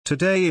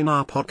Today in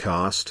our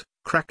podcast,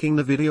 Cracking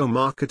the Video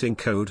Marketing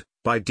Code,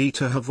 by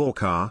Dieter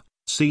Havorkar,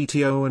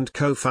 CTO and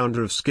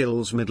co-founder of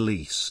Skills Middle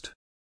East.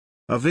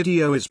 A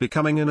video is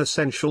becoming an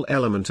essential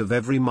element of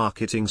every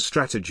marketing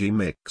strategy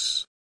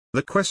mix.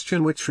 The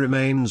question which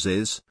remains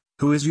is,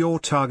 who is your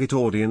target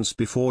audience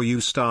before you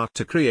start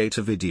to create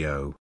a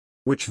video?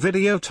 Which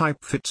video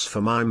type fits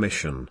for my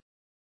mission?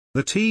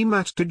 The team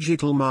at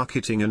digital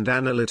marketing and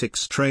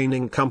analytics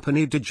training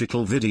company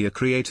Digital Video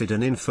created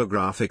an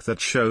infographic that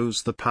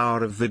shows the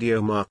power of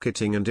video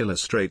marketing and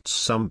illustrates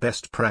some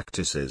best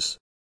practices.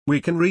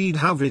 We can read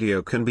how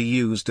video can be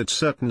used at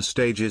certain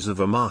stages of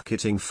a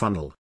marketing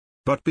funnel.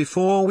 But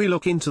before we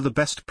look into the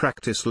best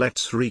practice,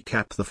 let's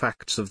recap the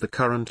facts of the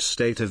current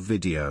state of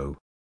video.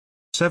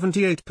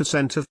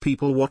 78% of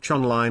people watch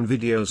online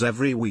videos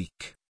every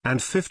week, and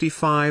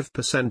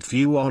 55%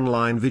 view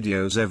online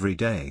videos every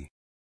day.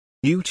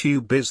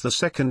 YouTube is the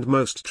second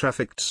most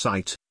trafficked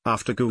site,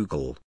 after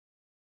Google.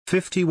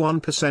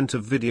 51%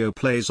 of video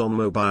plays on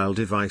mobile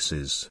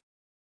devices.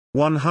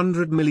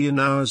 100 million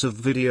hours of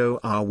video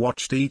are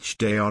watched each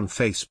day on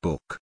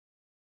Facebook.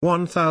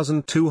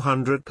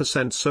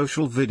 1,200%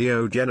 social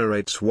video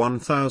generates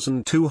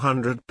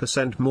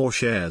 1,200% more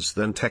shares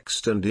than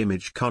text and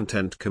image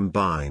content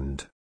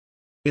combined.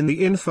 In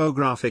the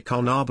infographic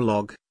on our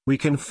blog, we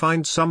can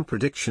find some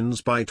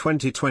predictions by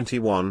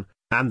 2021,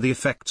 and the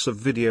effects of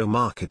video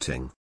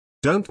marketing.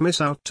 Don't miss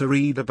out to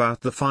read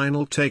about the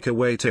final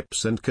takeaway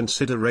tips and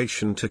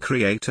consideration to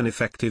create an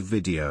effective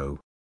video.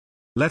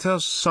 Let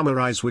us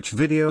summarize which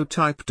video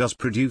type does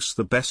produce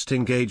the best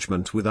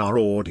engagement with our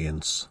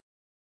audience.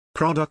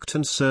 Product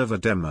and server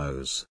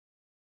demos.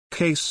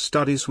 Case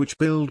studies which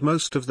build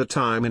most of the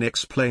time in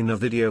explainer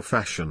video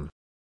fashion.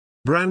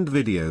 Brand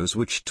videos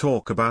which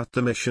talk about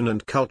the mission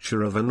and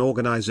culture of an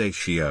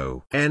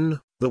organization.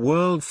 The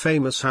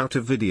world-famous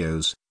how-to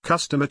videos,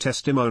 customer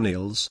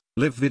testimonials,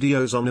 live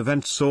videos on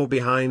events or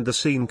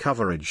behind-the-scene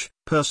coverage,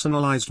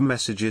 personalized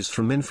messages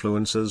from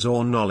influencers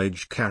or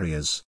knowledge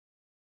carriers.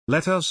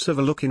 Let us have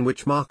a look in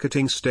which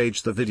marketing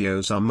stage the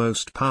videos are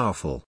most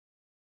powerful.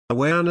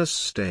 Awareness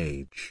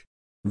stage.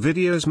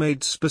 Videos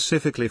made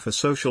specifically for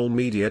social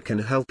media can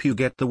help you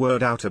get the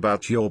word out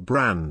about your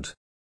brand.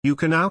 You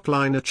can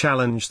outline a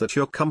challenge that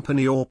your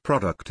company or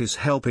product is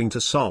helping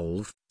to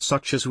solve,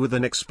 such as with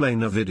an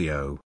explainer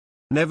video.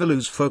 Never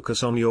lose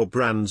focus on your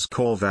brand's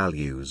core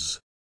values.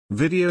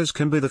 Videos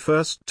can be the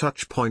first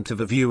touch point of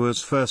a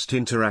viewer's first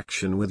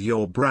interaction with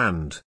your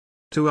brand.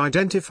 To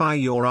identify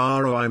your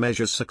ROI,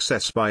 measure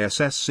success by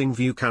assessing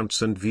view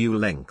counts and view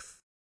length.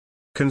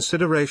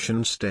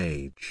 Consideration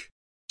stage.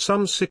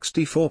 Some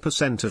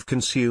 64% of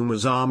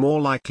consumers are more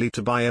likely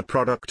to buy a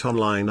product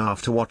online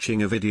after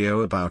watching a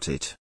video about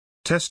it.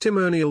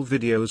 Testimonial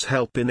videos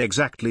help in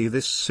exactly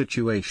this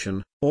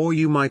situation, or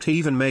you might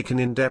even make an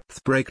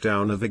in-depth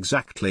breakdown of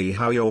exactly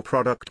how your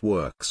product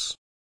works.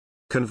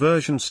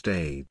 Conversion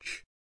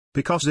stage.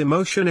 Because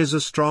emotion is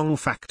a strong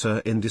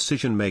factor in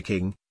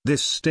decision-making,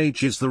 this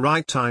stage is the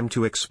right time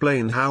to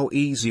explain how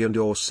easy and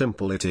or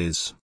simple it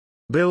is.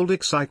 Build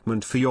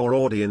excitement for your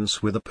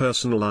audience with a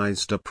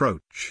personalized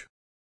approach.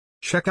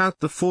 Check out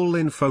the full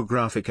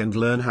infographic and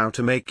learn how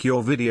to make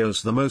your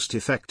videos the most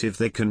effective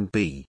they can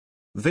be.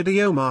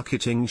 Video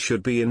marketing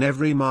should be in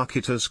every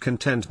marketer's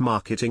content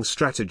marketing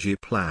strategy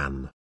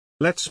plan.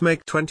 Let's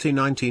make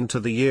 2019 to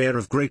the year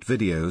of great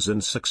videos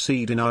and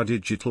succeed in our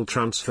digital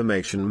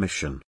transformation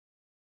mission.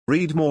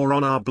 Read more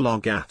on our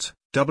blog at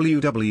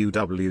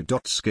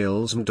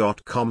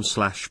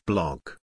www.skillsm.com/blog.